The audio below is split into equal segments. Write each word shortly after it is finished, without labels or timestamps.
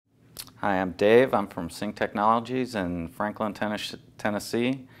Hi, I'm Dave. I'm from Singh Technologies in Franklin,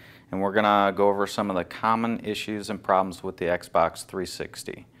 Tennessee, and we're going to go over some of the common issues and problems with the Xbox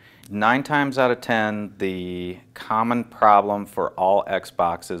 360. 9 times out of 10, the common problem for all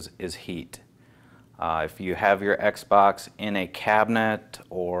Xboxes is heat. If you have your Xbox in a cabinet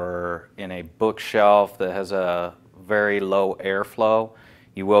or in a bookshelf that has a very low airflow,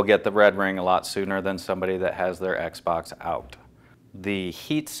 you will get the red ring a lot sooner than somebody that has their Xbox out. The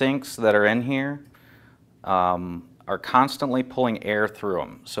heat sinks that are in here are constantly pulling air through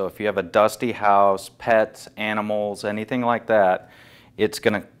them. So if you have a dusty house, pets, animals, anything like that, it's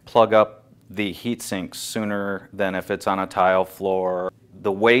going to plug up the heat sinks sooner than if it's on a tile floor.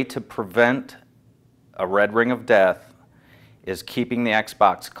 The way to prevent a red ring of death is keeping the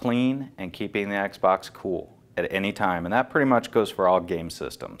Xbox clean and keeping the Xbox cool at any time, and that pretty much goes for all game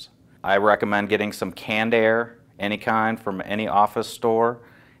systems. I recommend getting some canned air, any kind, from any office store,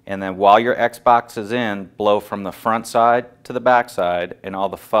 and then while your Xbox is in, blow from the front side to the back side, and all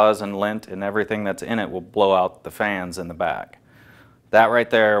the fuzz and lint and everything that's in it will blow out the fans in the back. That right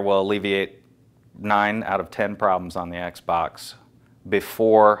there will alleviate 9 out of 10 problems on the Xbox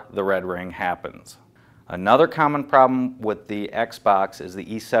before the red ring happens. Another common problem with the Xbox is the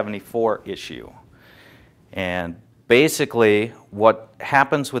E74 issue. And basically, what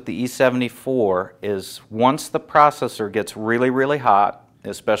happens with the E74 is once the processor gets really, really hot,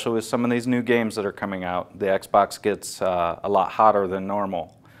 especially with some of these new games that are coming out, the Xbox gets a lot hotter than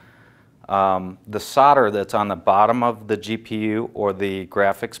normal. The solder that's on the bottom of the GPU or the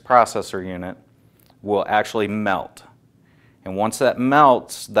graphics processor unit will actually melt. And once that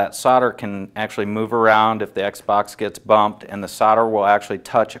melts, that solder can actually move around if the Xbox gets bumped, and the solder will actually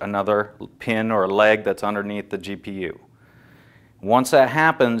touch another pin or leg that's underneath the GPU. Once that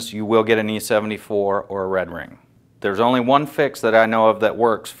happens, you will get an E74 or a red ring. There's only one fix that I know of that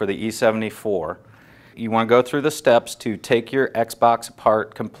works for the E74. You want to go through the steps to take your Xbox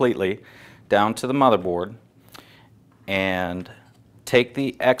apart completely down to the motherboard and take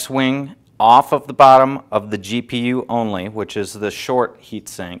the X-wing off of the bottom of the GPU only, which is the short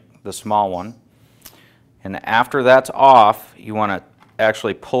heatsink, the small one. And after that's off, you want to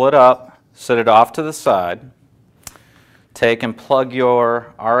actually pull it up, set it off to the side, take and plug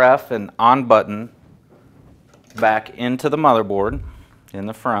your RF and on button back into the motherboard in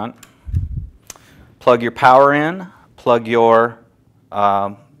the front, plug your power in, plug your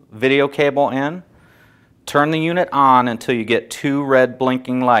video cable in, turn the unit on until you get 2 red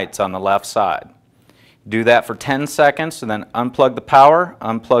blinking lights on the left side. Do that for 10 seconds and then unplug the power,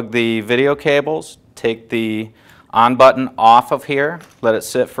 unplug the video cables, take the on button off of here, let it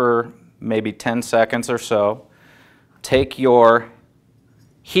sit for maybe 10 seconds or so. Take your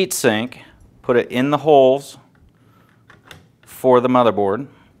heatsink, put it in the holes for the motherboard,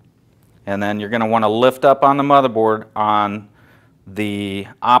 and then you're going to want to lift up on the motherboard on the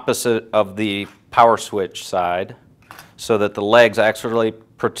opposite of the power switch side so that the legs actually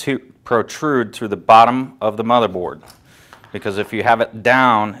protrude through the bottom of the motherboard, because if you have it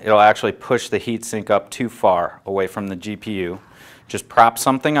down, it'll actually push the heatsink up too far away from the GPU. Just prop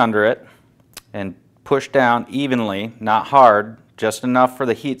something under it and push down evenly, not hard, just enough for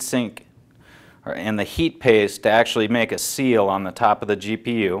the heatsink and the heat paste to actually make a seal on the top of the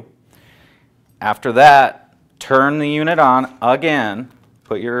GPU. After that, turn the unit on again,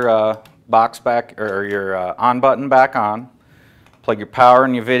 put your box back, or your on button back on, plug your power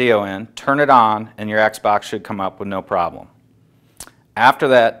and your video in, turn it on, and your Xbox should come up with no problem. After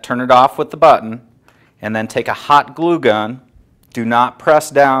that, turn it off with the button, and then take a hot glue gun. Do not press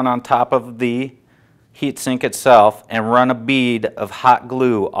down on top of the heatsink itself, and run a bead of hot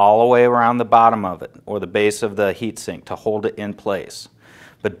glue all the way around the bottom of it, or the base of the heatsink, to hold it in place.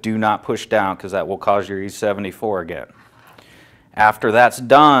 But do not push down, because that will cause your E74 again. After that's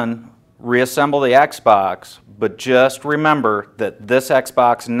done, reassemble the Xbox, but just remember that this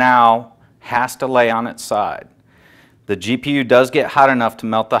Xbox now has to lay on its side. The GPU does get hot enough to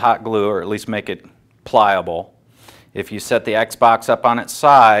melt the hot glue, or at least make it pliable. If you set the Xbox up on its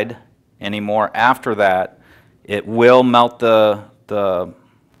side anymore after that, it will melt the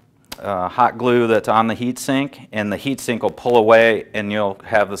hot glue that's on the heatsink, and the heatsink will pull away and you'll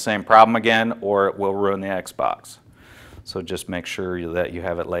have the same problem again, or it will ruin the Xbox. So just make sure that you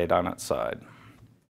have it laid on its side.